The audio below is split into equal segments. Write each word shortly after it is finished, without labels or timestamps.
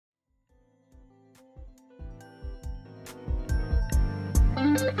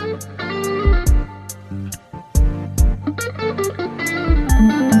Welcome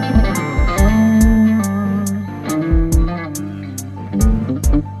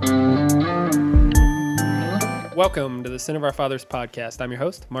to the Sin of Our Fathers podcast. I'm your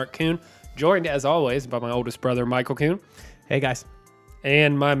host, Mark Kuhn, joined as always by my oldest brother, Michael Kuhn. Hey, guys.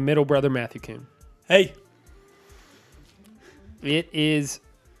 And my middle brother, Matthew Kuhn. Hey. It is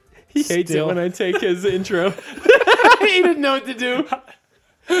He hates it when I take his intro. He didn't know what to do.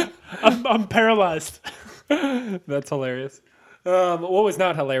 I'm paralyzed. That's hilarious. What was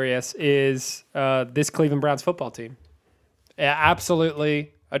not hilarious is this Cleveland Browns football team.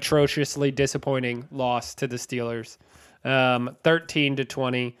 Absolutely atrociously disappointing loss to the Steelers.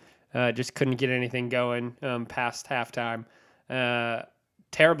 13-20. Just couldn't get anything going past halftime.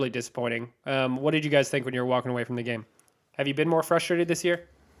 Terribly disappointing. What did you guys think when you were walking away from the game? Have you been more frustrated this year?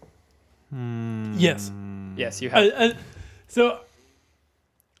 Yes. Yes, you have. So,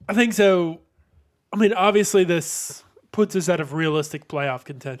 I think so. I mean, obviously, this puts us out of realistic playoff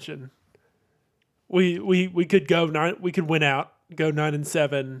contention. We could go we could win out, go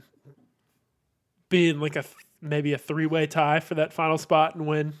 9-7, be in like maybe a 3-way tie for that final spot and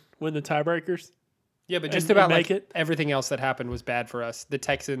win the tiebreakers. Yeah, but just and about make like it. everything else that happened was bad for us. The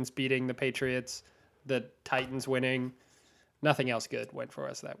Texans beating the Patriots, the Titans winning. Nothing else good went for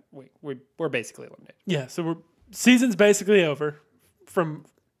us that week. We're basically eliminated. Yeah, so season's basically over from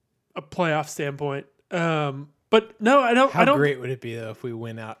a playoff standpoint. But no, I don't. How great would it be though if we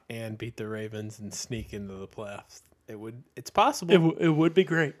went out and beat the Ravens and sneak into the playoffs? It's possible. It would be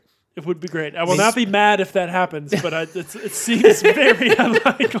great. It would be great. I will not be mad if that happens, but it seems very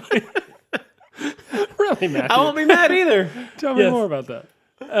unlikely. Really, Matthew? I won't be mad either. Tell me more about that.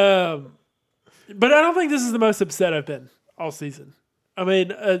 But I don't think this is the most upset I've been all season. I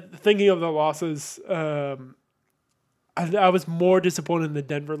mean, thinking of the losses, I was more disappointed in the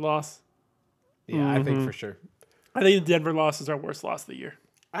Denver loss. Yeah, I think for sure. I think the Denver loss is our worst loss of the year.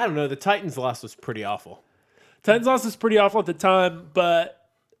 I don't know. The Titans loss was pretty awful. Titans loss was pretty awful at the time, but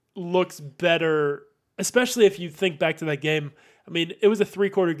looks better, especially if you think back to that game. I mean, it was a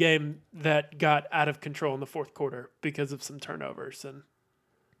 3-quarter game that got out of control in the fourth quarter because of some turnovers and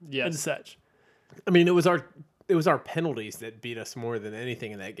such. I mean, it was our penalties that beat us more than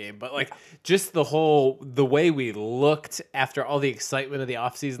anything in that game. But like just the way we looked after all the excitement of the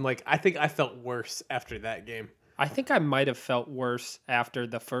offseason, like I think I felt worse after that game. I think I might have felt worse after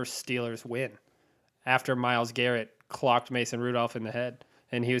the first Steelers win, after Myles Garrett clocked Mason Rudolph in the head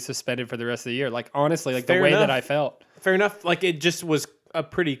and he was suspended for the rest of the year. Like, honestly, like the way that I felt. Fair enough. Like, it just was a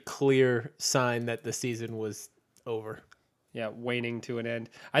pretty clear sign that the season was over. Yeah, waning to an end.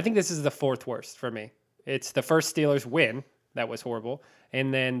 I think this is the fourth worst for me. It's the first Steelers win. That was horrible.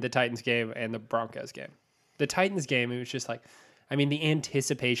 And then the Titans game and the Broncos game. The Titans game, it was just like, I mean, the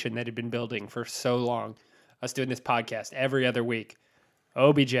anticipation that had been building for so long. Us doing this podcast every other week.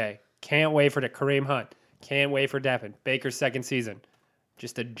 OBJ. Can't wait for the Kareem Hunt. Can't wait for Devin. Baker's second season.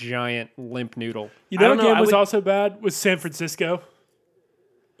 Just a giant limp noodle. You know what game was also bad? Was San Francisco.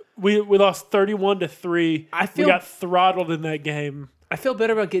 We lost 31-3. We got throttled in that game. I feel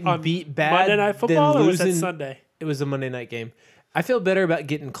better about getting beat bad Monday Night Football, than or was losing. that Sunday? It was a Monday night game. I feel better about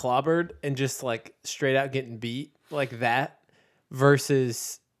getting clobbered and just like straight out getting beat like that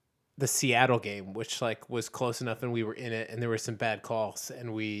versus the Seattle game, which like was close enough and we were in it and there were some bad calls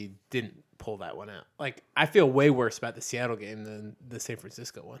and we didn't pull that one out. Like I feel way worse about the Seattle game than the San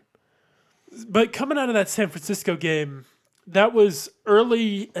Francisco one. But coming out of that San Francisco game, that was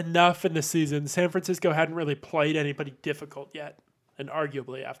early enough in the season. San Francisco hadn't really played anybody difficult yet. And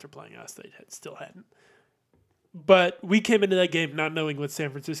arguably after playing us, they still hadn't. But we came into that game not knowing what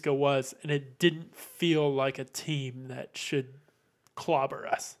San Francisco was, and it didn't feel like a team that should clobber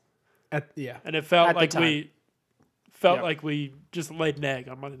us. And it felt like we just laid an egg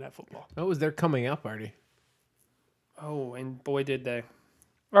on Monday Night Football. That was their coming out party. Oh, and boy did they.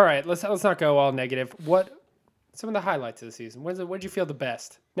 All right, let's not go all negative. What some of the highlights of the season? What did you feel the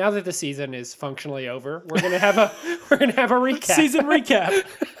best? Now that the season is functionally over, we're gonna have a recap. Season recap.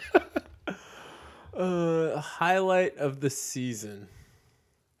 Highlight of the season.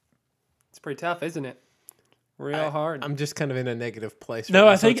 It's pretty tough, isn't it? Real hard. I'm just kind of in a negative place. No, right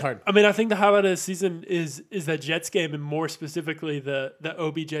I now, think. so it's hard. I mean, I think the highlight of the season is that Jets game, and more specifically the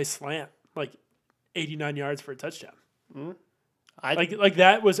OBJ slant, like 89 yards for a touchdown. Like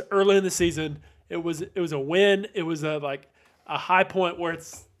that was early in the season. It was a win. It was a high point where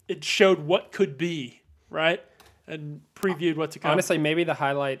it showed what could be, right, and previewed what to come. Honestly, maybe the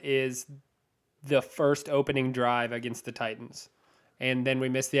highlight is the first opening drive against the Titans. and then we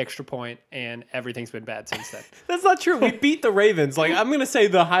missed the extra point, and everything's been bad since then. That's not true. We beat the Ravens. Like, I'm gonna say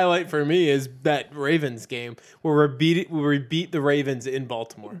the highlight for me is that Ravens game where we beat the Ravens in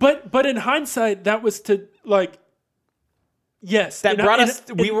Baltimore. But in hindsight, that was to like. Yes, That brought us.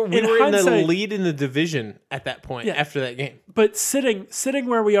 We were in the hindsight- lead in the division at that point. Yeah. After that game, But sitting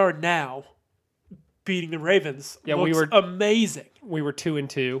where we are now, beating the Ravens, we looks were- amazing. We were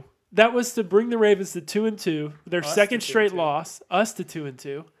 2-2. That was to bring the Ravens to 2-2, their Us second to straight 2-2. loss, us to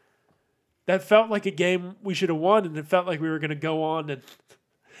 2-2. That felt like a game we should have won, and it felt like we were going to go on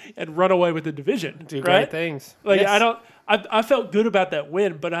and run away with the division. Do right? great things. Like Yes. I felt good about that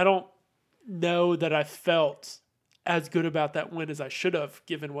win, but I don't know that I felt as good about that win as I should have,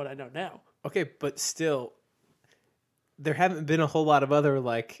 given what I know now. okay, but still, there haven't been a whole lot of other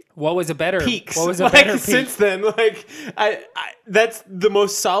like What was a better peaks. What was a like, better peak? since then? Like, I that's the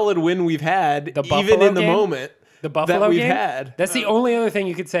most solid win we've had, The even Buffalo in the game? moment The Buffalo that we've game? had. That's the only other thing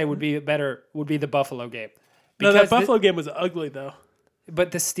you could say would be better. Would be the Buffalo game. No, that Because the- Buffalo game was ugly, though.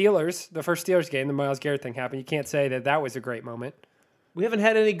 But the Steelers, the first Steelers game, the Myles Garrett thing happened. You can't say that was a great moment. We haven't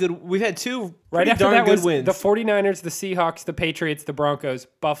had any good. We've had two Right pretty after darn that good was wins. the 49ers, the Seahawks, the Patriots, the Broncos,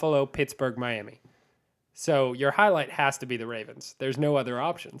 Buffalo, Pittsburgh, Miami. So your highlight has to be the Ravens. There's no other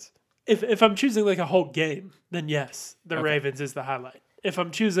options. If I'm choosing like a whole game, then yes, the Ravens is the highlight. If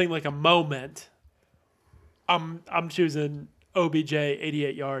I'm choosing like a moment, I'm choosing OBJ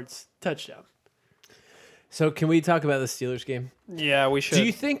 88 yards touchdown. So can we talk about the Steelers game? Yeah, we should. Do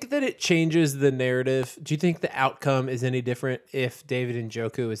you think that it changes the narrative? Do you think the outcome is any different if David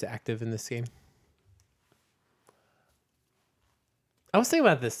Njoku is active in this game? I was thinking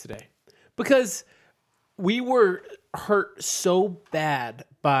about this today because we were hurt so bad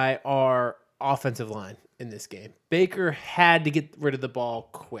by our offensive line in this game. Baker had to get rid of the ball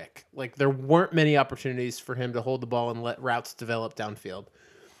quick. Like, there weren't many opportunities for him to hold the ball and let routes develop downfield.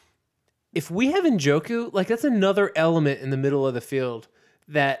 If we have Njoku, like, that's another element in the middle of the field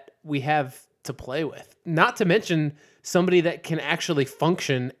that we have to play with. Not to mention somebody that can actually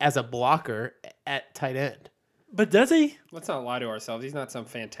function as a blocker at tight end. But does he? Let's not lie to ourselves. He's not some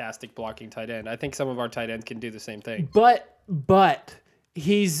fantastic blocking tight end. I think some of our tight ends can do the same thing. But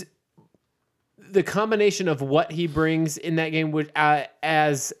he's the combination of what he brings in that game, which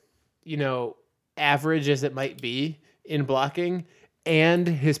as you know, average as it might be in blocking, and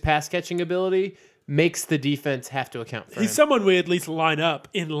his pass catching ability makes the defense have to account for He's him. someone we at least line up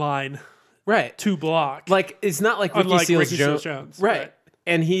in line Right. to block. Like, it's not like Ricky Unlike Ricky Seals-Jones. Seals-Jones, Right. right.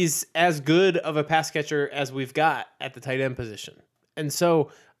 And he's as good of a pass catcher as we've got at the tight end position. And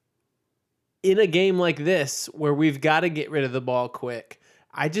so in a game like this where we've got to get rid of the ball quick,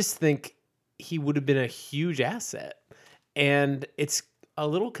 I just think he would have been a huge asset. And it's a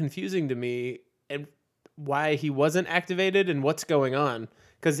little confusing to me and why he wasn't activated and what's going on.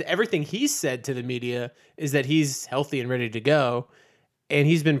 Because everything he's said to the media is that he's healthy and ready to go. And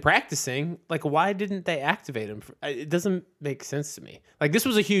he's been practicing. Like, why didn't they activate him? It doesn't make sense to me. Like, this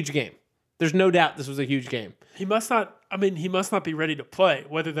was a huge game. There's no doubt this was a huge game. He must not be ready to play,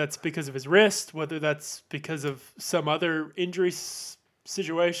 whether that's because of his wrist, whether that's because of some other injury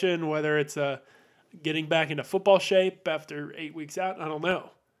situation, whether it's getting back into football shape after 8 weeks out. I don't know.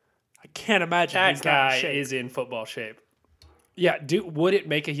 I can't imagine That he's not guy in shape. is in football shape. Yeah, would it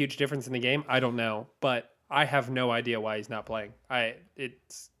make a huge difference in the game? I don't know, but I have no idea why he's not playing.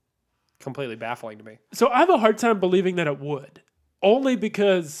 It's completely baffling to me. So I have a hard time believing that it would, only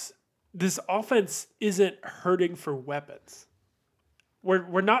because this offense isn't hurting for weapons.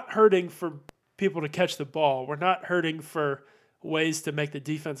 We're not hurting for people to catch the ball. We're not hurting for ways to make the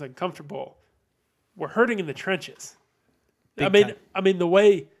defense uncomfortable. We're hurting in the trenches. Big time. I mean the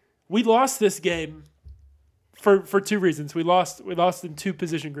way we lost this game for two reasons. We lost in two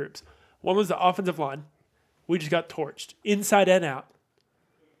position groups. One was the offensive line. We just got torched inside and out.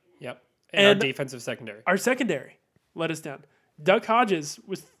 Yep. And our And- defensive secondary. Our secondary let us down. Duck Hodges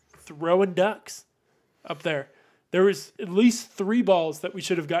was throwing ducks up there. There was at least 3 balls that we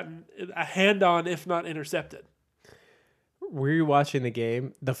should have gotten a hand on, if not intercepted. Were you watching the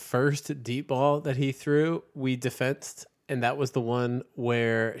game? The first deep ball that he threw, we defensed, and that was the one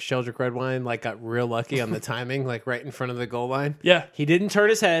where Sheldrick Redwine got real lucky on the timing, right in front of the goal line. Yeah. He didn't turn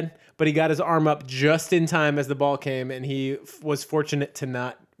his head, but he got his arm up just in time as the ball came, and he was fortunate to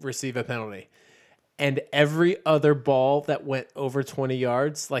not receive a penalty. And every other ball that went over 20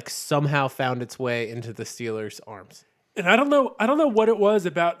 yards, somehow found its way into the Steelers' arms. And I don't know what it was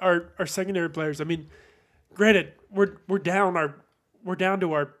about our secondary players. I mean, granted, we're down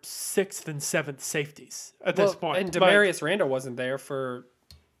to our 6th and 7th safeties at this point. And But Demarius Randall wasn't there for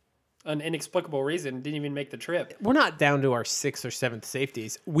an inexplicable reason, didn't even make the trip. We're not down to our 6th or 7th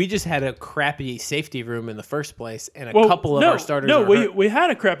safeties. We just had a crappy safety room in the first place, and a couple of our starters. No, are hurt. we had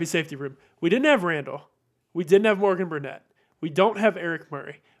a crappy safety room. We didn't have Randall. We didn't have Morgan Burnett. We don't have Eric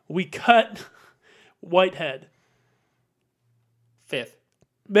Murray. We cut Whitehead. 5th.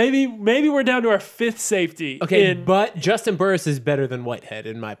 Maybe we're down to our 5th safety. Okay, but Justin Burris is better than Whitehead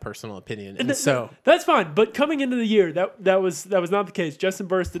in my personal opinion, and so that's fine. But coming into the year, that was not the case. Justin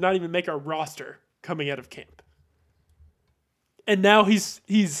Burris did not even make our roster coming out of camp, and now he's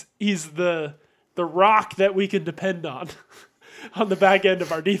the rock that we can depend on the back end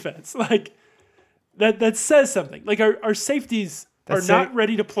of our defense. Like that says something. Like our safeties are not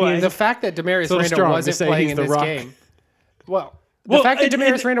ready to play. The fact that Demarius Randall strong to wasn't say playing he's in the this rock. game. The fact that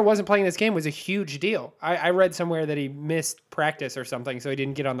Demarius Randall wasn't playing this game was a huge deal. I read somewhere that he missed practice or something, so he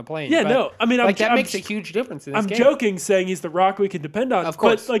didn't get on the plane. Yeah, But, no. I mean, that makes a huge difference in this I'm game. joking saying he's the rock we can depend on. Of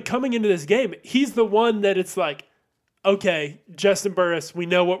course. But like coming into this game, he's the one that it's like, okay, Justin Burris, we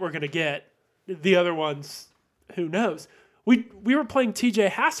know what we're gonna get. The other ones, who knows? We were playing TJ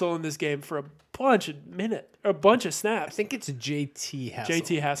Hassel in this game for a bunch of snaps. I think it's JT Hassel.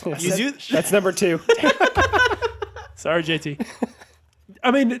 JT Hassel. That's number 2. Sorry, JT. I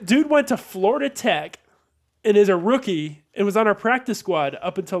mean, dude went to Florida Tech and is a rookie and was on our practice squad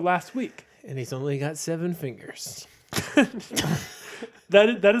up until last week. And he's only got 7 fingers.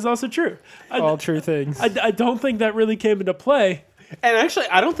 That is also true. All true things. I don't think that really came into play. And actually,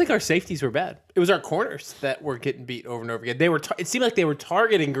 I don't think our safeties were bad. It was our corners that were getting beat over and over again. They were. It seemed like they were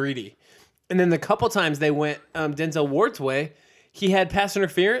targeting Greedy, and then the couple times they went Denzel Ward's way, he had pass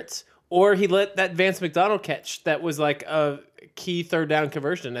interference, or he let that Vance McDonald catch that was like a key 3rd down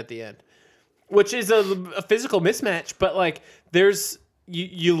conversion at the end, which is a physical mismatch. But like, there's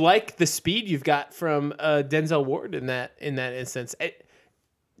you like the speed you've got from Denzel Ward in that instance.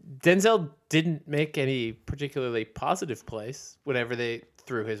 Denzel didn't make any particularly positive plays whenever they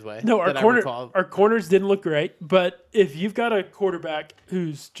threw his way. No, that I recall. our corners didn't look great. But if you've got a quarterback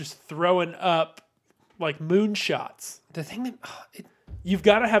who's just throwing up like moonshots, The thing that you've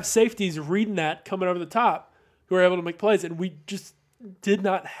got to have safeties reading that coming over the top who are able to make plays, and we just did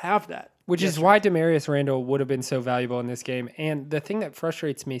not have that. Which is why Demarius Randall would have been so valuable in this game. And the thing that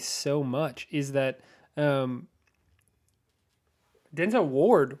frustrates me so much is that Denzel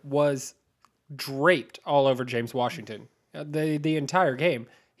Ward was draped all over James Washington the entire game.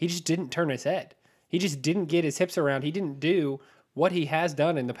 He just didn't turn his head. He just didn't get his hips around. He didn't do what he has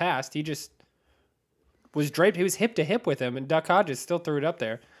done in the past. He just was draped. He was hip to hip with him, and Duck Hodges still threw it up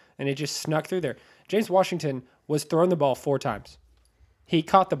there, and it just snuck through there. James Washington was throwing the ball 4 times. He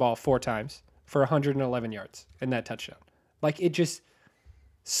caught the ball 4 times for 111 yards in that touchdown. Like,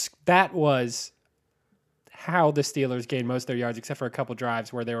 that was how the Steelers gained most of their yards, except for a couple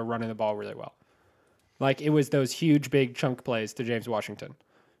drives where they were running the ball really well. Like, it was those huge, big chunk plays to James Washington.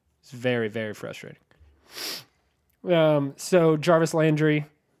 It's very, very frustrating. So Jarvis Landry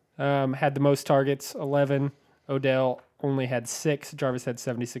had the most targets, 11. Odell only had 6. Jarvis had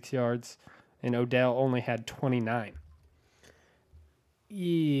 76 yards, and Odell only had 29.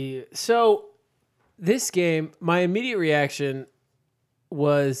 Yeah. So this game, my immediate reaction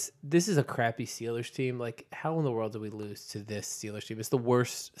was, this is a crappy Steelers team. Like, how in the world did we lose to this Steelers team? It's the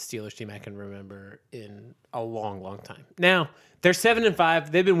worst Steelers team I can remember in a long, long time. Now, they're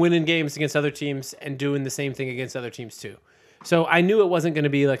 7-5. They've been winning games against other teams and doing the same thing against other teams too. So I knew it wasn't going to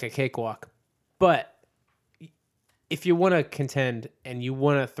be like a cakewalk. But if you want to contend and you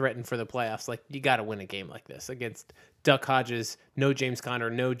want to threaten for the playoffs, like, you got to win a game like this against Duck Hodges, no James Conner,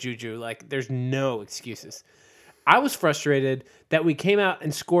 no Juju. Like, there's no excuses. I was frustrated that we came out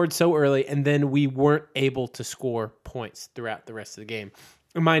and scored so early and then we weren't able to score points throughout the rest of the game.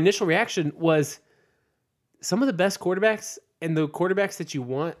 And my initial reaction was, some of the best quarterbacks and the quarterbacks that you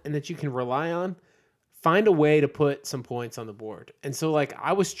want and that you can rely on, find a way to put some points on the board. And so, like,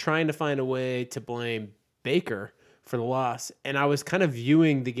 I was trying to find a way to blame Baker for the loss, and I was kind of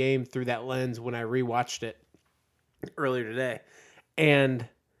viewing the game through that lens when I rewatched it earlier today. And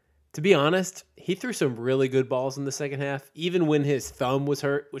to be honest, he threw some really good balls in the second half, even when his thumb was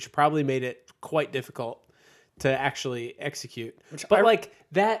hurt, which probably made it quite difficult to actually execute. I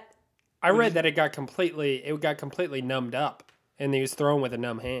read that it got completely numbed up, and he was thrown with a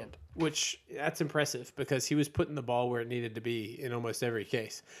numb hand. Which, that's impressive because he was putting the ball where it needed to be in almost every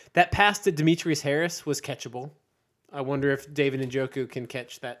case. That pass to Demetrius Harris was catchable. I wonder if David Njoku can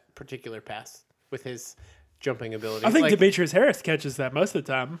catch that particular pass with his jumping ability. I think Demetrius Harris catches that most of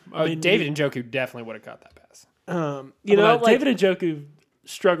the time. I mean, David Njoku definitely would have caught that pass. David Njoku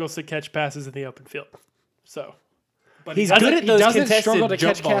struggles to catch passes in the open field. So But He's doesn't- good at He those doesn't contested struggle to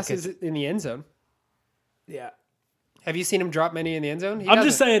jump catch ball passes in the end zone. Yeah. Have you seen him drop many in the end zone? He I'm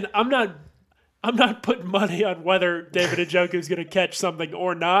just doesn't. saying, I'm not putting money on whether David Njoku is going to catch something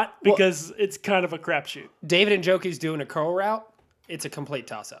or not because it's kind of a crapshoot. David Njoku's doing a curl route. It's a complete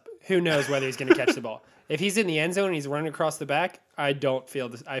toss-up. Who knows whether he's going to catch the ball? If he's in the end zone and he's running across the back, I don't feel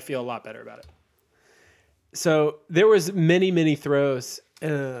this. I feel a lot better about it. So there was many throws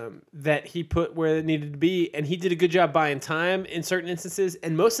that he put where it needed to be, and he did a good job buying time in certain instances.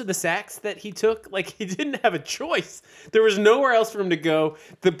 And most of the sacks that he took, like he didn't have a choice. There was nowhere else for him to go.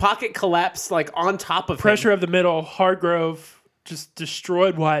 The pocket collapsed like on top of Pressure him. of the middle, Hargrove just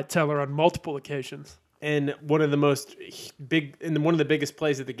destroyed Wyatt Teller on multiple occasions. And one of the one of the biggest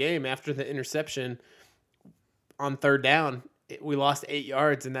plays of the game after the interception on third down, we lost 8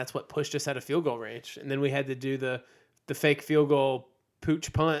 yards, and that's what pushed us out of field goal range. And then we had to do the fake field goal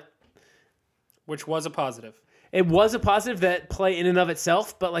pooch punt. Which was a positive. It was a positive, that play in and of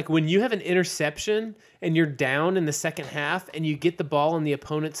itself, but like when you have an interception and you're down in the second half and you get the ball on the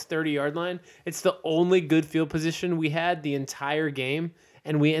opponent's 30-yard line, it's the only good field position we had the entire game,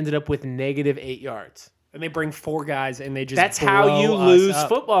 and we ended up with negative 8 yards. And they bring 4 guys and they just That's how you blow us lose up.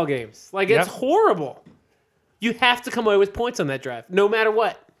 football games. Like, it's horrible. You have to come away with points on that drive, no matter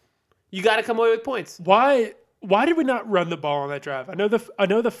what. You got to come away with points. Why did we not run the ball on that drive? I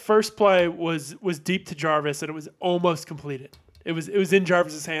know the first play was deep to Jarvis and it was almost completed. It was in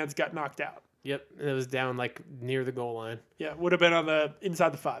Jarvis's hands, got knocked out. Yep, and it was down like near the goal line. Yeah, would have been on the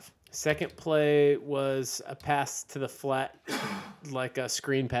inside the 5. Second play was a pass to the flat, like a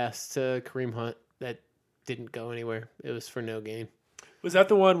screen pass to Kareem Hunt that didn't go anywhere. It was for no gain. Was that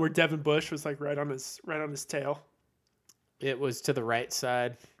the one where Devin Bush was like right on his tail? It was to the right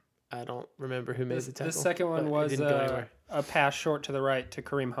side. I don't remember who made the tackle. The second one but it was didn't go anywhere. a pass short to the right to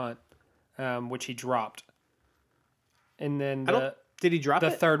Kareem Hunt, which he dropped. And then Did he drop the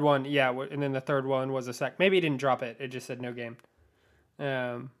it? third one, yeah, and then the third one was a sack. Maybe he didn't drop it. It just said no game.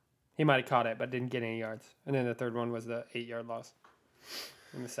 He might have caught it, but didn't get any yards. And then the third one was the 8-yard loss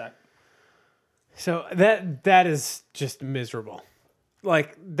in the sack. So that is just miserable.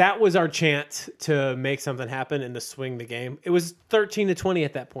 Like, that was our chance to make something happen and to swing the game. It was 13-20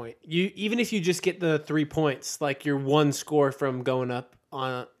 at that point. Even if you just get the 3 points, like you're one score from going up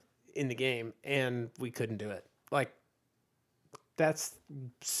in the game, and we couldn't do it. Like, that's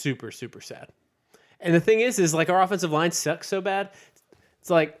super, super sad. And the thing is like our offensive line sucks so bad.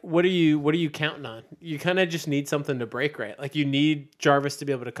 It's like, what are you counting on? You kind of just need something to break right. Like, you need Jarvis to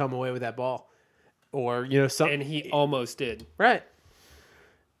be able to come away with that ball, or something. And he almost did. Right.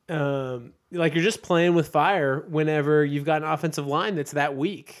 Like, you're just playing with fire whenever you've got an offensive line that's that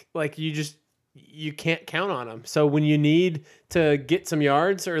weak. Like, you can't count on them. So when you need to get some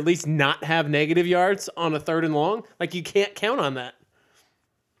yards, or at least not have negative yards on a 3rd and long, like, you can't count on that.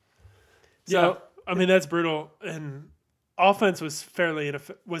 So, I mean, that's brutal. And offense was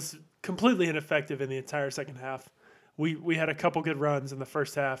was completely ineffective in the entire second half. We had a couple good runs in the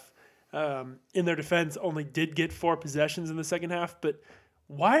first half. In their defense, only did get 4 possessions in the second half, but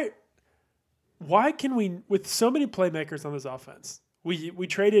why can we, with so many playmakers on this offense, we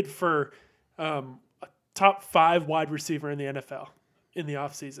traded for a top 5 wide receiver in the NFL in the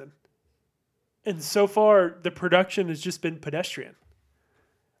offseason. And so far, the production has just been pedestrian.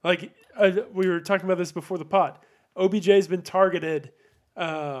 Like, we were talking about this before the pod. OBJ's been targeted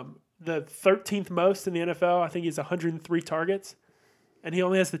the 13th most in the NFL. I think he's 103 targets. And he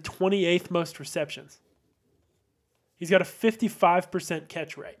only has the 28th most receptions. He's got a 55%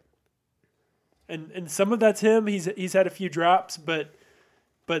 catch rate. And some of that's him. He's had a few drops, but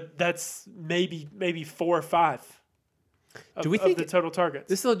that's maybe 4 or 5 of, Do we think of the total targets.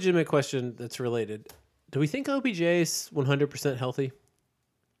 This is a legitimate question that's related. Do we think OBJ is 100% healthy?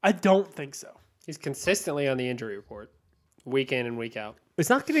 I don't think so. He's consistently on the injury report, week in and week out. It's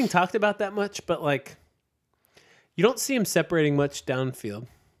not getting talked about that much, but like, you don't see him separating much downfield.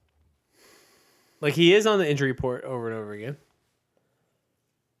 Like, he is on the injury report over and over again.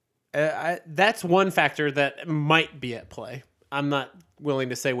 That's one factor that might be at play. I'm not willing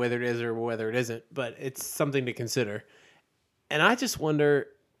to say whether it is or whether it isn't, but it's something to consider. And I just wonder,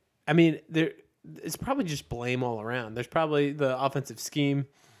 I mean, it's probably just blame all around. There's probably the offensive scheme,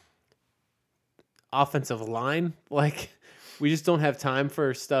 offensive line. Like, we just don't have time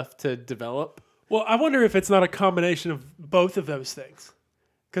for stuff to develop. Well, I wonder if it's not a combination of both of those things.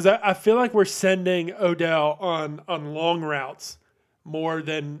 Because I feel like we're sending Odell on long routes more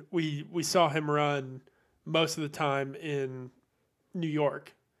than we saw him run most of the time in New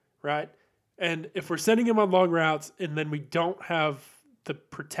York, right? And if we're sending him on long routes and then we don't have the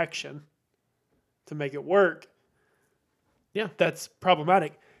protection to make it work, Yeah. that's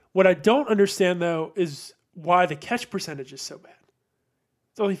problematic. What I don't understand, though, is why the catch percentage is so bad.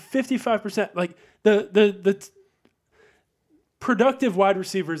 It's only 55%. Like, the productive wide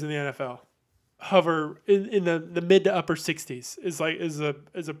receivers in the NFL hover in the mid to upper 60s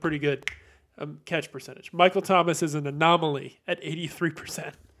is a pretty good catch percentage. Michael Thomas is an anomaly at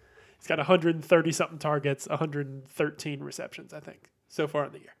 83%. He's got 130 something targets, 113 receptions, I think, so far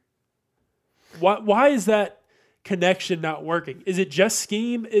in the year. Why is that connection not working? Is it just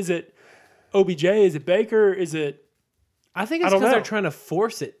scheme? Is it OBJ? Is it Baker? Is it? I think it's because they're trying to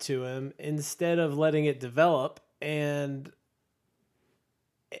force it to him instead of letting it develop, and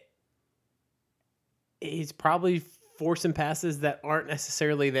he's probably forcing passes that aren't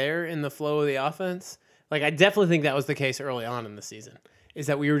necessarily there in the flow of the offense. Like, I definitely think that was the case early on in the season, is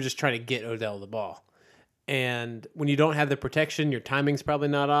that we were just trying to get Odell the ball. And when you don't have the protection, your timing's probably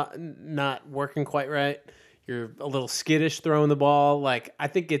not working quite right. You're a little skittish throwing the ball. Like, I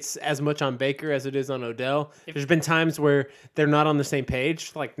think it's as much on Baker as it is on Odell. There's been times where they're not on the same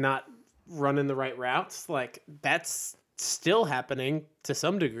page, like not running the right routes. Like, that's still happening to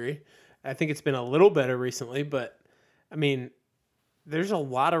some degree. I think it's been a little better recently, but I mean, there's a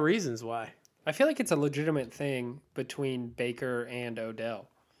lot of reasons why. I feel like it's a legitimate thing between Baker and Odell,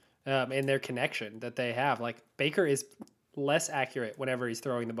 and their connection that they have. Like, Baker is less accurate whenever he's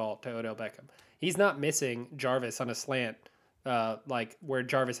throwing the ball to Odell Beckham. He's not missing Jarvis on a slant, like where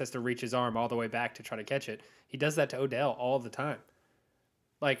Jarvis has to reach his arm all the way back to try to catch it. He does that to Odell all the time.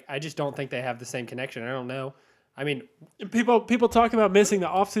 Like, I just don't think they have the same connection. I don't know. I mean, people talk about missing the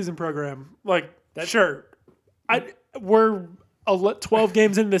offseason program. Like, sure, we're 12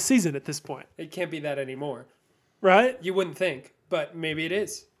 games into the season at this point. it can't be that anymore. Right? You wouldn't think, but maybe it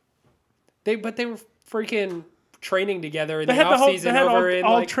is. They were freaking training together in the offseason over in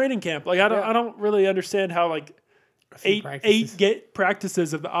all like training camp. Like, I don't really understand how like eight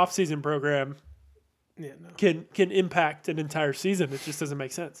practices of the offseason program can impact an entire season. It just doesn't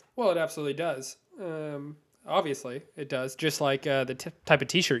make sense. Well, it absolutely does. Obviously, it does. Just like the type of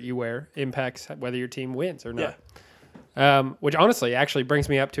T-shirt you wear impacts whether your team wins or not. Yeah. Which honestly actually brings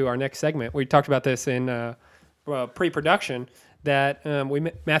me up to our next segment. We talked about this in pre-production that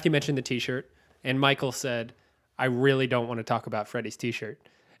Matthew mentioned the T-shirt, and Michael said, I really don't want to talk about Freddie's T-shirt.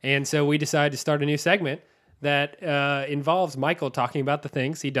 And so we decided to start a new segment that involves Michael talking about the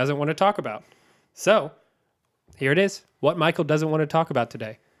things he doesn't want to talk about. So here it is. What Michael doesn't want to talk about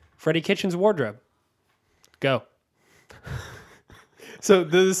today. Freddie Kitchens' wardrobe. Go. So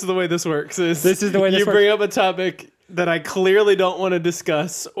this is the way this works. This is the way this you works. bring up a topic that I clearly don't want to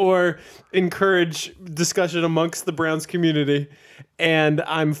discuss or encourage discussion amongst the Browns community, and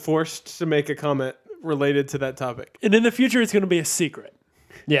I'm forced to make a comment related to that topic. And in the future, it's going to be a secret.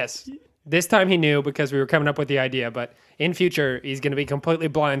 Yes. This time he knew because we were coming up with the idea, but in future, he's going to be completely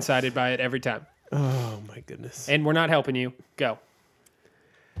blindsided by it every time. Oh, my goodness. And we're not helping you. Go.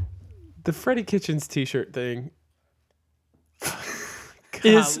 The Freddie Kitchens T-shirt thing.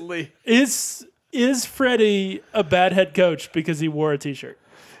 Is Freddie a bad head coach because he wore a T-shirt?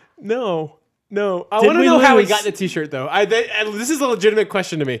 No. I want to know how he got the T-shirt, though. This is a legitimate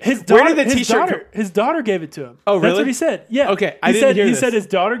question to me. Where did the T-shirt his daughter gave it to him. Oh, really? That's what he said. Yeah. Okay, he said his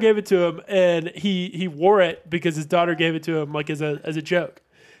daughter gave it to him, and he wore it because his daughter gave it to him, like as a joke.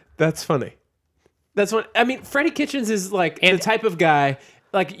 That's funny. That's what I mean. Freddie Kitchens is like the type of guy.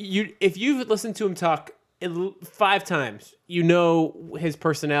 Like, if you've listened to him talk 5 times, you know his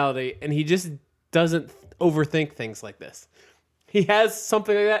personality, and he just doesn't overthink things like this. He has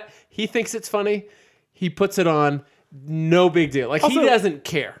something like that. He thinks it's funny. He puts it on. No big deal. Like, Also, he doesn't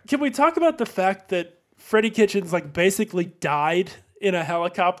care. Can we talk about the fact that Freddie Kitchens like basically died in a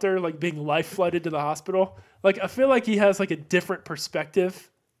helicopter, like being life flighted to the hospital? Like, I feel like he has like a different perspective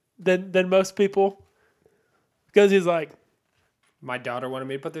than most people, because he's like, My daughter wanted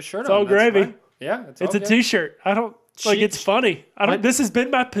me to put this shirt it's on. all That's gravy. fine. Yeah, It's all a good. T-shirt. I don't like. It's funny. This has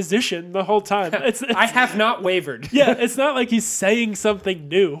been my position the whole time. It's I have not wavered. yeah. It's not like he's saying something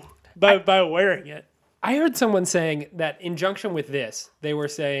new by wearing it. I heard someone saying that in junction with this, they were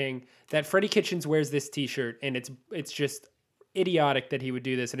saying that Freddie Kitchens wears this T-shirt, and it's just idiotic that he would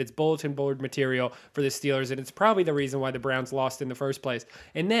do this, and it's bulletin board material for the Steelers, and it's probably the reason why the Browns lost in the first place.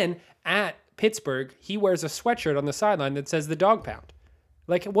 And then at Pittsburgh, he wears a sweatshirt on the sideline that says the Dog Pound.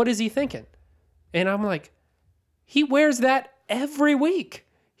 Like, what is he thinking? And I'm like, he wears that every week.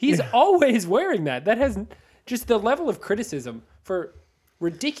 He's always wearing that. That has just the level of criticism for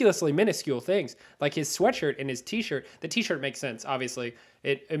ridiculously minuscule things, like his sweatshirt and his T-shirt. The T-shirt makes sense, obviously.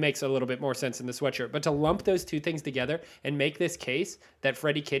 It makes a little bit more sense in the sweatshirt. But to lump those two things together and make this case that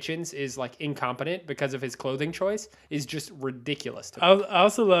Freddie Kitchens is like incompetent because of his clothing choice is just ridiculous to me. I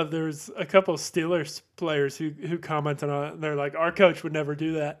also love there's a couple of Steelers players who commented on it. And they're like, our coach would never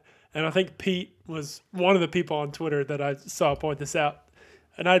do that. And I think Pete was one of the people on Twitter that I saw point this out.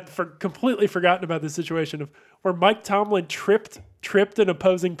 And I'd completely forgotten about this situation of where Mike Tomlin tripped an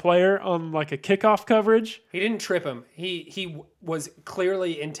opposing player on like a kickoff coverage. He didn't trip him. He was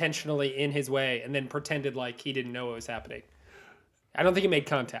clearly intentionally in his way and then pretended like he didn't know what was happening. I don't think he made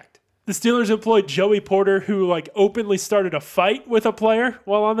contact. The Steelers employed Joey Porter, who like openly started a fight with a player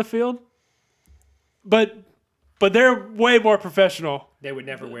while on the field. But they're way more professional. They would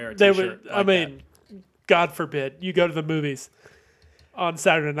never wear a They T-shirt. would. I mean, God forbid you go to the movies on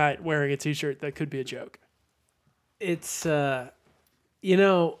Saturday night wearing a T-shirt that could be a joke. It's you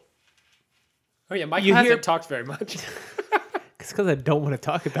know, oh yeah, Mike you hasn't hear- talked very much. it's because I don't want to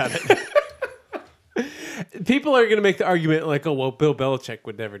talk about it. People are going to make the argument like, oh, well, Bill Belichick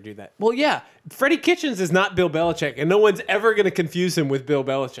would never do that. Well, yeah, Freddie Kitchens is not Bill Belichick, and no one's ever going to confuse him with Bill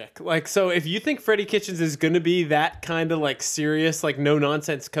Belichick. Like, so if you think Freddie Kitchens is going to be that kind of like serious, like no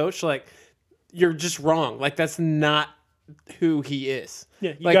nonsense coach, like you're just wrong. Like that's not who he is.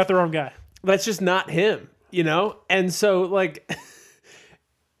 Yeah, you Like, got the wrong guy. That's just not him, you know? And so like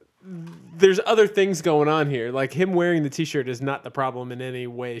there's other things going on here. Like him wearing the T-shirt is not the problem in any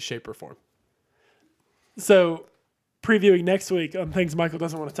way, shape, or form. So, previewing next week on things Michael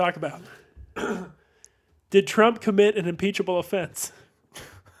doesn't want to talk about. Did Trump commit an impeachable offense?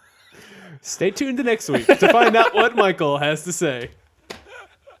 Stay tuned to next week to find out what Michael has to say.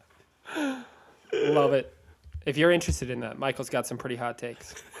 Love it. If you're interested in that, Michael's got some pretty hot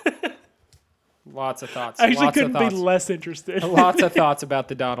takes. Lots of thoughts. I actually Lots of couldn't be thoughts. less interested. Lots of thoughts about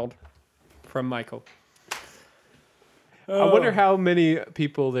the Donald from Michael. I wonder how many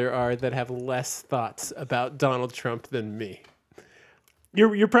people there are that have less thoughts about Donald Trump than me.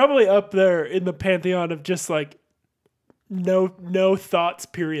 You're probably up there in the pantheon of just like no thoughts,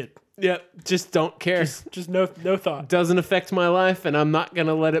 period. Yep, just don't care. Just no thought. Doesn't affect my life, and I'm not going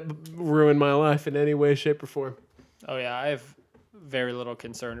to let it ruin my life in any way, shape, or form. Oh yeah, I have very little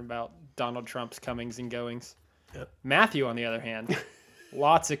concern about Donald Trump's comings and goings. Yep. Matthew, on the other hand,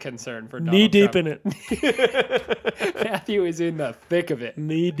 lots of concern for Donald Knee deep Trump. in it. Matthew is in the thick of it.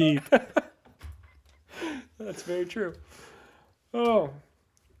 Knee deep. That's very true. Oh,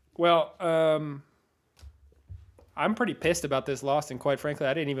 well, I'm pretty pissed about this loss, and quite frankly,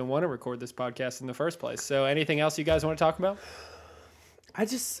 I didn't even want to record this podcast in the first place. So anything else you guys want to talk about?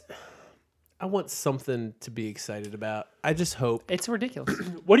 I want something to be excited about. I just hope. It's ridiculous.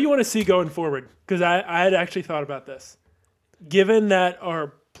 What do you want to see going forward? Because I had actually thought about this. Given that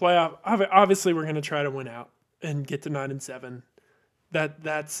our playoff, obviously we're going to try to win out and get to 9-7.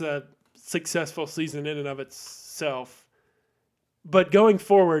 That's a successful season in and of itself. But going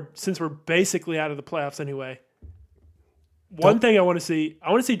forward, since we're basically out of the playoffs anyway, one thing I want to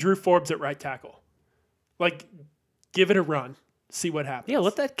see Drew Forbes at right tackle. Like, give it a run, see what happens. Yeah,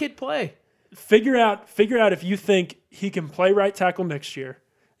 let that kid play. Figure out if you think he can play right tackle next year.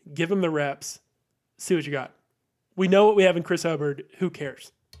 Give him the reps. See what you got. We know what we have in Chris Hubbard. Who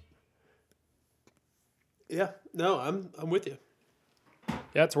cares? Yeah, no, I'm with you.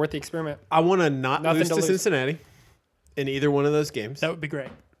 Yeah, it's worth the experiment. I want to not Nothing lose to to lose. Cincinnati in either one of those games. That would be great.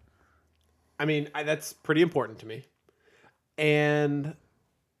 I mean, that's pretty important to me. And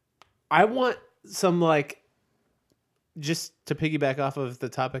I want some, like, just to piggyback off of the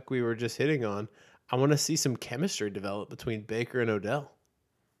topic we were just hitting on, I want to see some chemistry develop between Baker and Odell.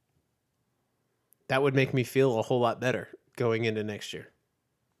 That would make me feel a whole lot better going into next year.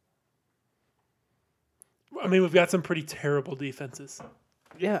 I mean, we've got some pretty terrible defenses.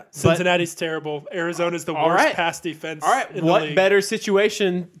 Yeah. Cincinnati's terrible. Arizona's the All worst right. pass defense. All right, in the what league. better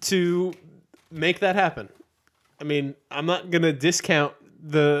situation to make that happen? I mean, I'm not going to discount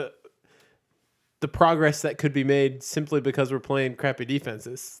the progress that could be made simply because we're playing crappy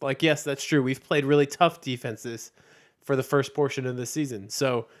defenses. Like, yes, that's true. We've played really tough defenses for the first portion of the season.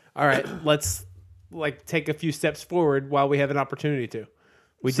 So, all right, let's take a few steps forward while we have an opportunity to.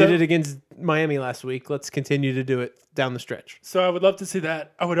 We did it against Miami last week. Let's continue to do it down the stretch. So I would love to see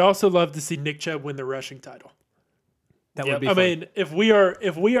that. I would also love to see Nick Chubb win the rushing title. That would be I fun. mean, if we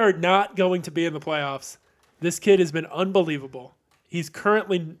are not going to be in the playoffs, this kid has been unbelievable. He's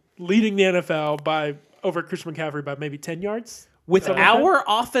currently leading the NFL by over Christian McCaffrey by maybe 10 yards. with something like our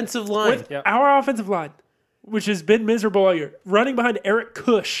offensive line. With our offensive line, which has been miserable all year, running behind Eric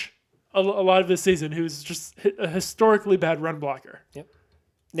Kush a lot of this season, who's just a historically bad run blocker. Yep.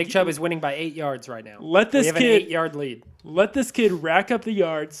 Nick Chubb is winning by 8 yards right now. Let this we have an kid- 8-yard lead. Let this kid rack up the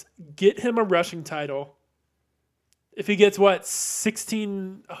yards, get him a rushing title. If he gets,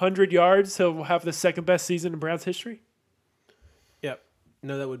 1,600 yards, he'll have the second best season in Browns history. Yep.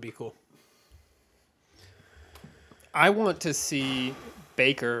 No, that would be cool. I want to see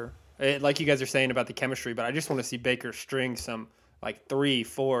Baker, like you guys are saying about the chemistry, but I just want to see Baker string some like 3,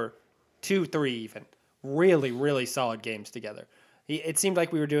 4, 2, 3 even really, really solid games together. It seemed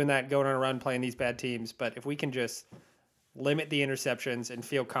like we were doing that, going on a run, playing these bad teams, but if we can just limit the interceptions and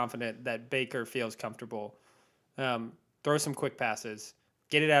feel confident that Baker feels comfortable, throw some quick passes,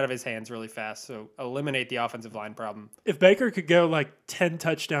 get it out of his hands really fast, so eliminate the offensive line problem. If Baker could go like 10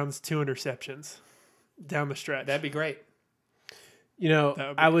 touchdowns, 2 interceptions down the stretch. That'd be great. You know, That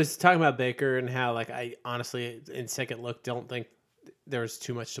would be I was talking about Baker and how, like, I honestly, in second look, don't think there's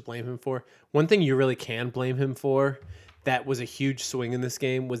too much to blame him for. One thing you really can blame him for that was a huge swing in this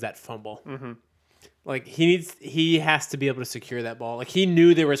game was that fumble. Mm-hmm. Like, he has to be able to secure that ball. Like, he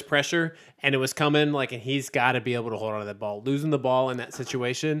knew there was pressure and it was coming, like, and he's got to be able to hold on to that ball. Losing the ball in that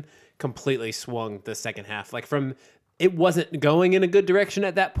situation completely swung the second half. Like, it wasn't going in a good direction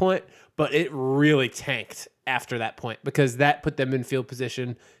at that point, but it really tanked after that point because that put them in field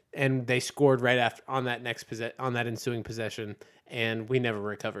position and they scored right after on that ensuing possession, and we never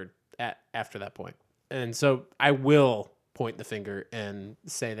recovered after that point. And so I will point the finger and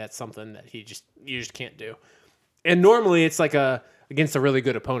say that's something that you just can't do. And normally it's like against a really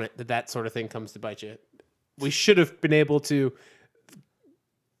good opponent that sort of thing comes to bite you. We should have been able to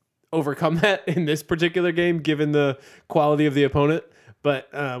overcome that in this particular game, given the quality of the opponent, but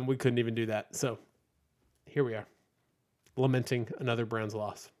we couldn't even do that. So here we are, lamenting another Browns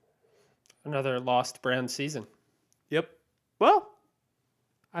loss. Another lost Browns season. Yep. Well,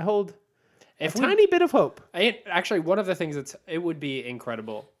 I hold If a tiny bit of hope. Actually, one of the things it would be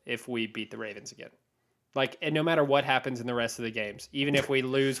incredible if we beat the Ravens again. Like, and no matter what happens in the rest of the games, even if we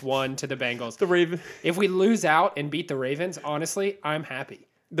lose one to the Bengals, if we lose out and beat the Ravens, honestly, I'm happy.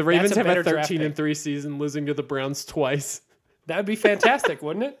 The Ravens That's a have a better draft 13-3 season, losing to the Browns twice. That would be fantastic,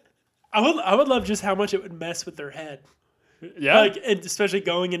 wouldn't it? I would love just how much it would mess with their head. Yeah. Like, and especially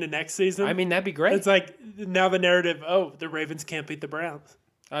going into next season. I mean, that'd be great. It's like now the narrative, the Ravens can't beat the Browns.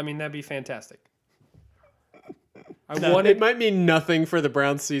 I mean, that'd be fantastic. I It wanted. might mean nothing for the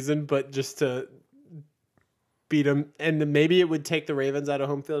Browns season, but just to beat them, and maybe it would take the Ravens out of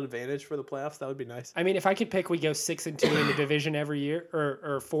home field advantage for the playoffs. That would be nice. I mean, if I could pick, we go 6-2 in the division every year,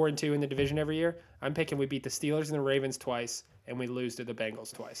 or 4-2 in the division every year. I'm picking we beat the Steelers and the Ravens twice, and we lose to the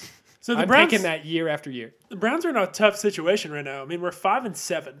Bengals twice. So the I'm Browns, picking that year after year. the Browns are in a tough situation right now. I mean, we're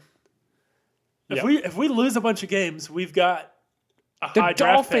 5-7. Yep. If we lose a bunch of games, we've got a The high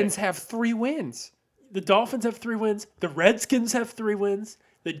draft Dolphins pick. have 3 wins. The Dolphins have 3 wins. The Redskins have 3 wins.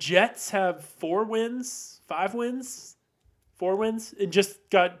 The Jets have 4 wins, 5 wins, 4 wins, and just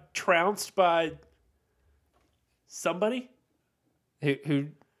got trounced by somebody. Who?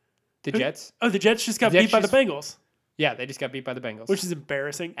 The Jets? Oh, the Jets just got The beat Jets by the just- Bengals, Yeah, they just got beat by the Bengals. which is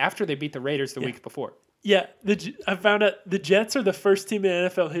embarrassing. after they beat the Raiders the week before. Yeah, I found out the Jets are the first team in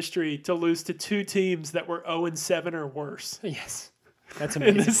NFL history to lose to 2 teams that were 0-7 or worse Yes. That's in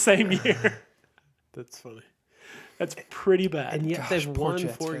amazing. the same year. That's funny. That's pretty bad. And yet Gosh, they've poor won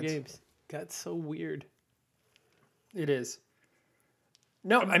Jets 4 fans. games. That's so weird. It is.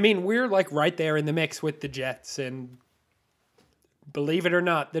 No, I mean, we're like right there in the mix with the Jets and, believe it or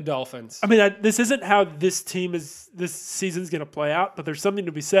not, the Dolphins. I mean, this isn't how this season's going to play out, but there's something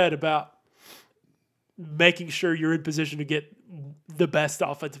to be said about making sure you're in position to get the best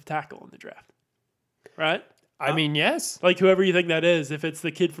offensive tackle in the draft. Right? I mean, yes. Like whoever you think that is, if it's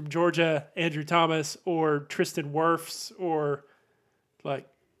the kid from Georgia, Andrew Thomas, or Tristan Wirfs, or like,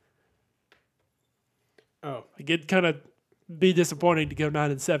 it'd kind of be disappointing to go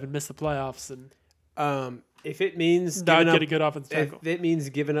 9-7, miss the playoffs, and If it means not giving get up, a good offensive tackle. if it means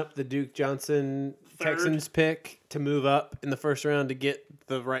giving up the Duke Johnson Texans pick to move up in the first round to get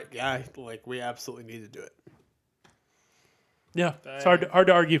the right guy, like we absolutely need to do it. Yeah, it's hard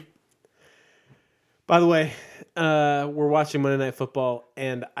to argue. By the way, we're watching Monday Night Football,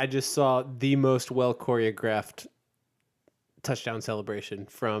 and I just saw the most well choreographed touchdown celebration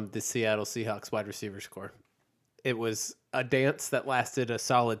from the Seattle Seahawks wide receivers corps. It was a dance that lasted a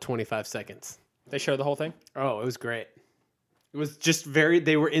solid 25 seconds. They show the whole thing. Oh, it was great. It was just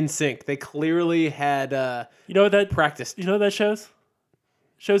they were in sync. They clearly had You know what that practiced. You know what that shows?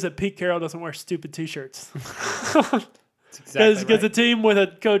 Shows that Pete Carroll doesn't wear stupid T-shirts. That's exactly Because a right. team with a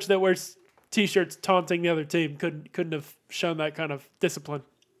coach that wears T-shirts taunting the other team couldn't have shown that kind of discipline.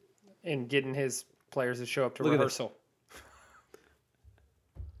 And getting his players to show up to Look at rehearsal.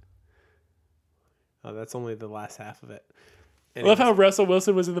 Oh, that's only the last half of it. I love how Russell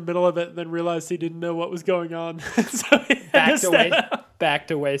Wilson was in the middle of it and then realized he didn't know what was going on. So he had to stand up.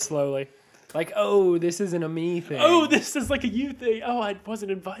 backed away slowly. Like, oh, this isn't a me thing. Oh, this is like a you thing. Oh, I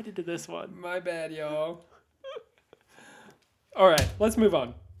wasn't invited to this one. My bad, y'all. All right, let's move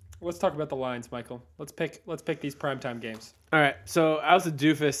on. Let's talk about the lines, Michael. Let's pick these primetime games. All right, so I was a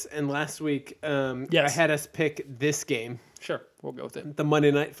doofus, and last week I had us pick this game, Sure, we'll go with it. the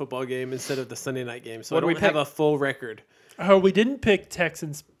Monday Night Football game, instead of the Sunday Night game. So What I do don't we have pick? a full record. Oh, we didn't pick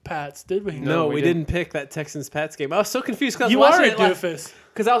Texans Pats, did we? No, we we didn't. didn't pick that Texans Pats game. I was so confused because You are a doofus.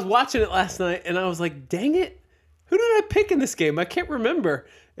 Because I was watching it last night, and I was like, dang it, who did I pick in this game? I can't remember.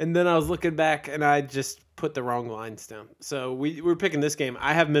 And then I was looking back, and I just put the wrong lines down. So we were picking this game.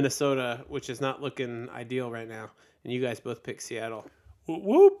 I have Minnesota, which is not looking ideal right now. And you guys both picked Seattle. Whoop,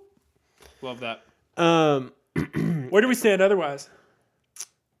 whoop. Love that. Where do we stand otherwise?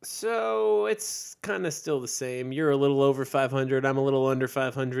 So it's kind of still the same. You're a little over 500. I'm a little under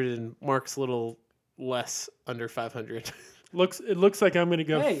 500, and Mark's a little less under 500. It looks like I'm going to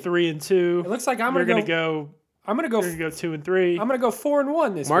go Hey, 3-2. It looks like I'm You're gonna going to go. go. I'm gonna go. You're going to go 2-3. I'm gonna go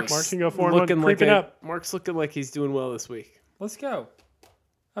 4-1 this Mark's week. Mark's gonna go 4-1, looking like creeping up. Mark's looking like he's doing well this week. Let's go.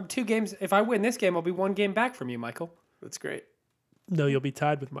 I'm 2 games. If I win this game, I'll be 1 game back from you, Michael. That's great. No, you'll be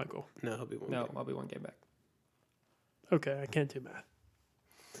tied with Michael. No, he'll be one. No, game. I'll be 1 game back. Okay, I can't do math.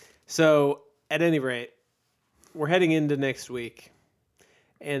 So at any rate, we're heading into next week,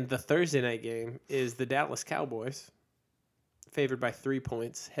 and the Thursday night game is the Dallas Cowboys, favored by 3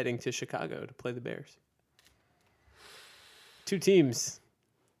 points, heading to Chicago to play the Bears. Two teams.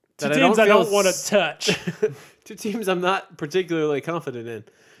 Two that teams I feel don't want to touch. Two teams I'm not particularly confident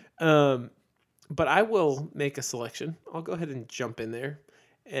in. But I will make a selection. I'll go ahead and jump in there,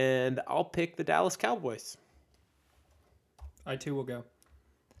 and I'll pick the Dallas Cowboys. I too will go.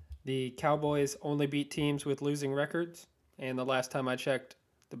 The Cowboys only beat teams with losing records, and the last time I checked,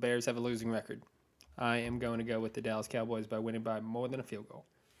 the Bears have a losing record. I am going to go with the Dallas Cowboys by winning by more than a field goal.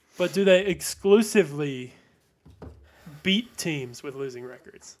 But do they exclusively beat teams with losing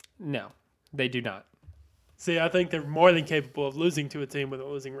records? No, they do not. See, I think they're more than capable of losing to a team with a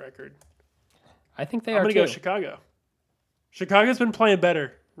losing record. I think they I'm are going to too. go Chicago. Chicago's been playing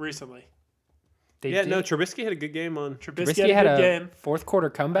better recently. They Yeah, did. no, Trubisky had a good game on. Trubisky had a good game. fourth quarter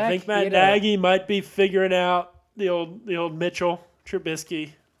comeback. I think Matt He had Nagy might be figuring out the old Mitchell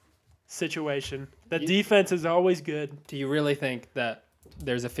Trubisky situation. That defense is always good. Do you really think that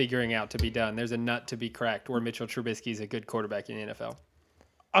there's a figuring out to be done? There's a nut to be cracked where Mitchell Trubisky is a good quarterback in the NFL.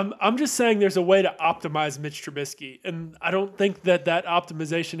 I'm just saying there's a way to optimize Mitch Trubisky, and I don't think that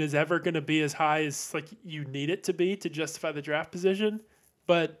optimization is ever going to be as high as like you need it to be to justify the draft position.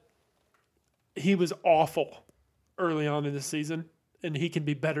 But he was awful early on in the season, and he can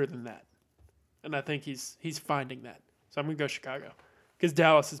be better than that. And I think he's finding that. So I'm going to go Chicago because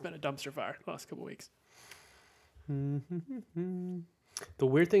Dallas has been a dumpster fire the last couple weeks. The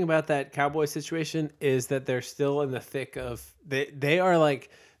weird thing about that Cowboys situation is that they're still in the thick of they are like,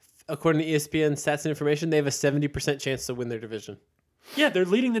 according to ESPN stats and information, they have a 70% chance to win their division. Yeah, they're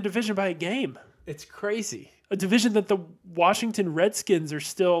leading the division by a game. It's crazy. A division that the Washington Redskins are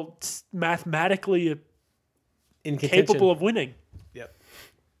still mathematically In contention. capable of winning. Yep.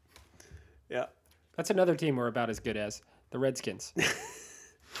 Yeah. That's another team we're about as good as the Redskins.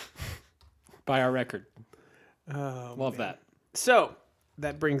 By our record. Oh, Love that. So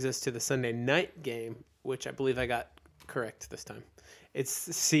that brings us to the Sunday night game, which I believe I got correct this time. It's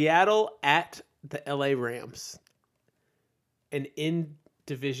Seattle at the LA Rams. An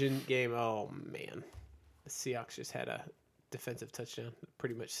in-division game. Oh, man. The Seahawks just had a defensive touchdown. That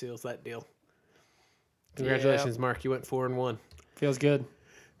pretty much seals that deal. Congratulations, Mark. You went 4-1. Feels good.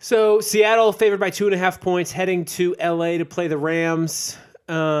 So Seattle favored by 2.5 points, heading to LA to play the Rams.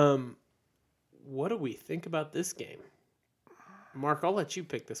 What do we think about this game? Mark, I'll let you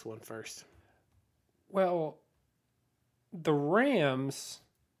pick this one first. Well, the Rams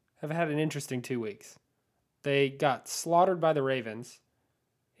have had an interesting 2 weeks. They got slaughtered by the Ravens,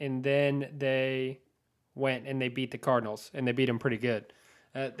 and then they went and they beat the Cardinals, and they beat them pretty good.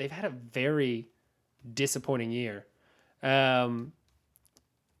 They've had a very disappointing year. So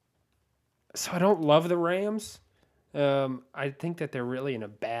I don't love the Rams. I think that they're really in a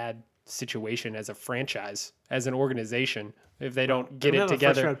bad situation as a franchise, as an organization, if they don't get it A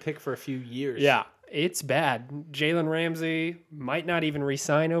together. first round pick for a few years. Yeah, it's bad. Jalen Ramsey might not even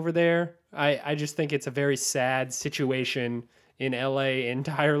resign over there. I just think it's a very sad situation in LA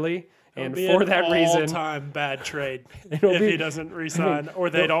entirely. And Be for an that reason, all-time bad trade It'll if be- he doesn't resign or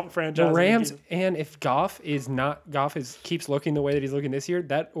they don't franchise the him Rams, again. and if Goff keeps looking the way that he's looking this year,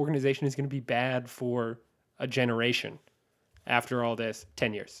 that organization is going to be bad for a generation. After all this,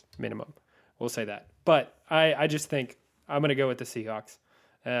 10 years minimum. We'll say that. But I just think I'm going to go with the Seahawks.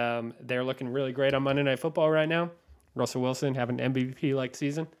 They're looking really great on Monday Night Football right now. Russell Wilson having an MVP-like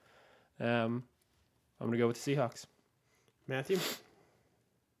season. I'm going to go with the Seahawks. Matthew?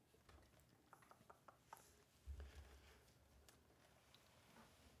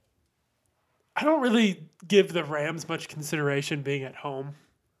 I don't really give the Rams much consideration being at home.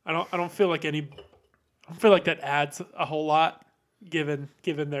 I don't feel like that adds a whole lot given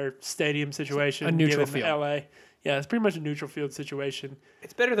their stadium situation. A neutral given field. LA. Yeah, it's pretty much a neutral field situation.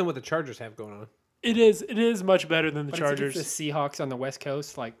 It's better than what the Chargers have going on. It is much better than the But Chargers. it's the Seahawks on the West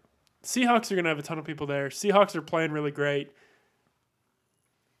Coast. Like, Seahawks are going to have a ton of people there. Seahawks are playing really great.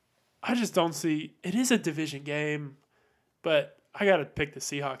 I just don't see. It is a division game, but I got to pick the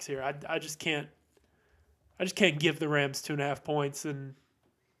Seahawks here. I just can't. I just can't give the Rams 2.5 points and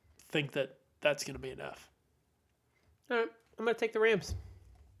think that that's going to be enough. All right, I'm going to take the Rams.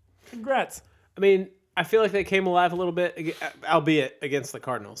 Congrats. I mean, I feel like they came alive a little bit, albeit against the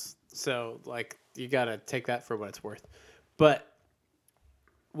Cardinals. So, like, you got to take that for what it's worth. But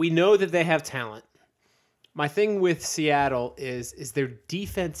we know that they have talent. My thing with Seattle is their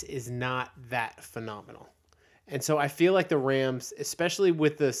defense is not that phenomenal. And so I feel like the Rams, especially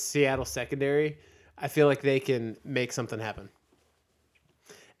with the Seattle secondary, I feel like they can make something happen.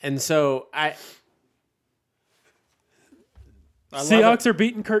 And so Seahawks are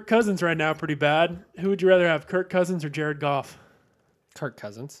beating Kirk Cousins right now pretty bad. Who would you rather have, Kirk Cousins or Jared Goff? Kirk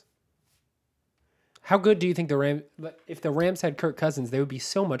Cousins. How good do you think the Rams? If the Rams had Kirk Cousins, they would be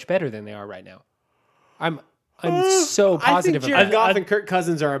so much better than they are right now. I'm so positive I think Jared about Goff and Kirk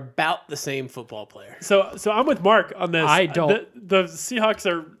Cousins are about the same football player. So I'm with Mark on this. I don't- The Seahawks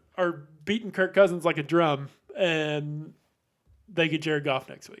are beating Kirk Cousins like a drum, and they get Jared Goff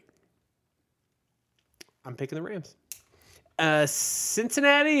next week. I'm picking the Rams.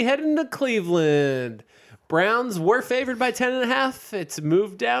 Cincinnati heading to Cleveland. Browns were favored by 10.5. It's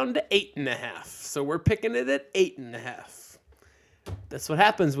moved down to 8.5. So we're picking it at 8.5. That's what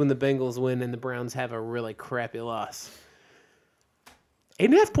happens when the Bengals win and the Browns have a really crappy loss.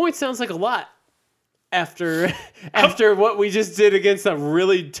 8.5 points sounds like a lot after what we just did against a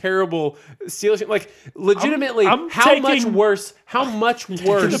really terrible Steelers. Like, legitimately, I'm how much taking- worse? How much The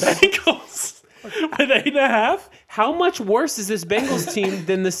worse? Bengals with 8.5. How much worse is this Bengals team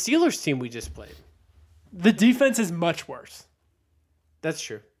than the Steelers team we just played? The defense is much worse. That's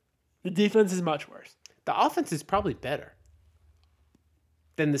true. The defense is much worse. The offense is probably better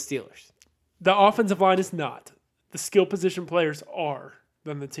than the Steelers. The offensive line is not. The skill position players are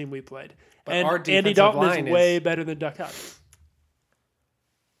than the team we played. But And our Andy defensive Dalton line is is- way better than Duck Hodges.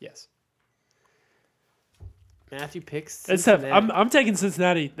 yes. Matthew picks It's tough. Cincinnati. I'm taking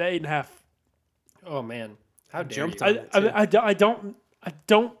Cincinnati, the 8.5. Oh man, how dare Jumped you? on it, too. I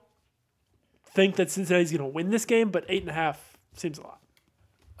don't think that Cincinnati's going to win this game, but 8.5 seems a lot.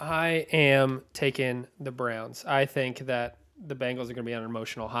 I am taking the Browns. I think that the Bengals are going to be on an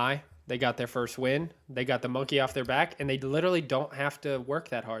emotional high. They got their first win. They got the monkey off their back, and they literally don't have to work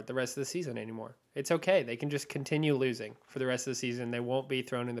that hard the rest of the season anymore. It's okay. They can just continue losing for the rest of the season. They won't be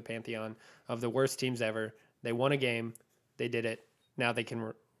thrown in the pantheon of the worst teams ever. They won a game. They did it. Now they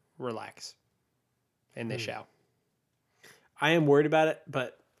can relax, and they shall. I am worried about it,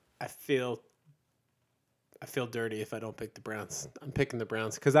 but I feel dirty if I don't pick the Browns. I'm picking the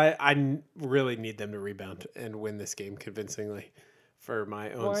Browns because I really need them to rebound and win this game convincingly for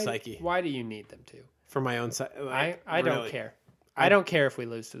my own psyche. Why do you need them to? For my own psyche. I don't care. I don't care if we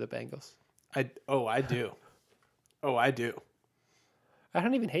lose to the Bengals. I do. Oh, I do. I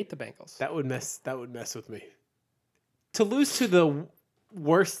don't even hate the Bengals. That would mess with me. To lose to the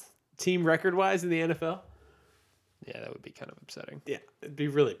worst team record-wise in the NFL? Yeah, that would be kind of upsetting. Yeah, it'd be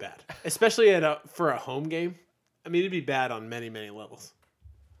really bad. Especially for a home game. I mean, it'd be bad on many, many levels.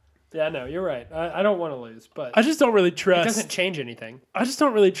 Yeah, no, you're right. I don't want to lose, but I just don't really it trust. doesn't change anything. I just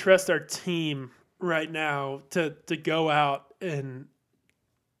don't really trust our team right now to go out and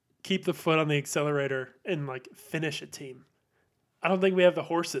keep the foot on the accelerator and like finish a team. I don't think we have the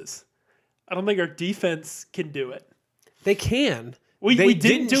horses. I don't think our defense can do it. They can. We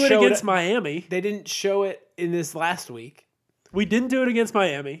didn't do it show against Miami. They didn't show it in this last week. We didn't do it against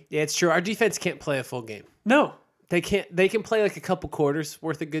Miami. Yeah, it's true. Our defense can't play a full game. No. They can't. They can play like a couple quarters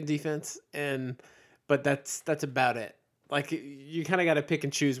worth of good defense, but that's about it. Like, you kind of got to pick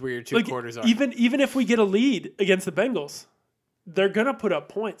and choose where your two Like, quarters are. even if we get a lead against the Bengals, they're going to put up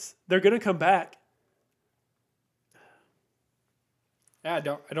points. They're going to come back. I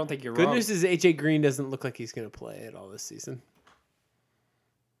don't think you're Good wrong. news is AJ Green doesn't look like he's going to play at all this season.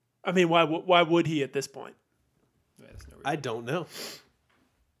 I mean, why would he at this point? There's no reason. I don't know.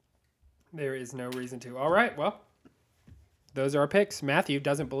 There is no reason to. All right, well, those are our picks. Matthew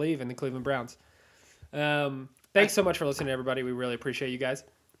doesn't believe in the Cleveland Browns. Thanks so much for listening, everybody. We really appreciate you guys.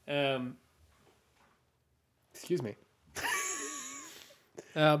 Excuse me.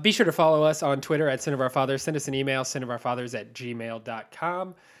 Be sure to follow us on Twitter at Sin of Our Fathers. Send us an email,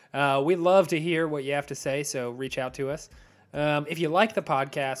 sinofourfathers@gmail.com. We'd love to hear what you have to say, so reach out to us. If you like the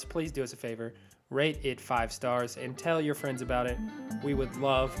podcast, please do us a favor. Rate it 5 stars and tell your friends about it. We would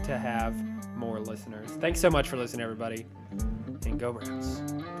love to have more listeners. Thanks so much for listening, everybody. And go Browns.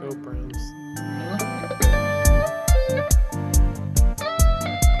 Go Browns.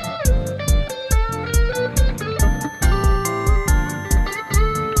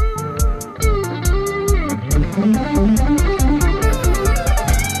 Mm-hmm.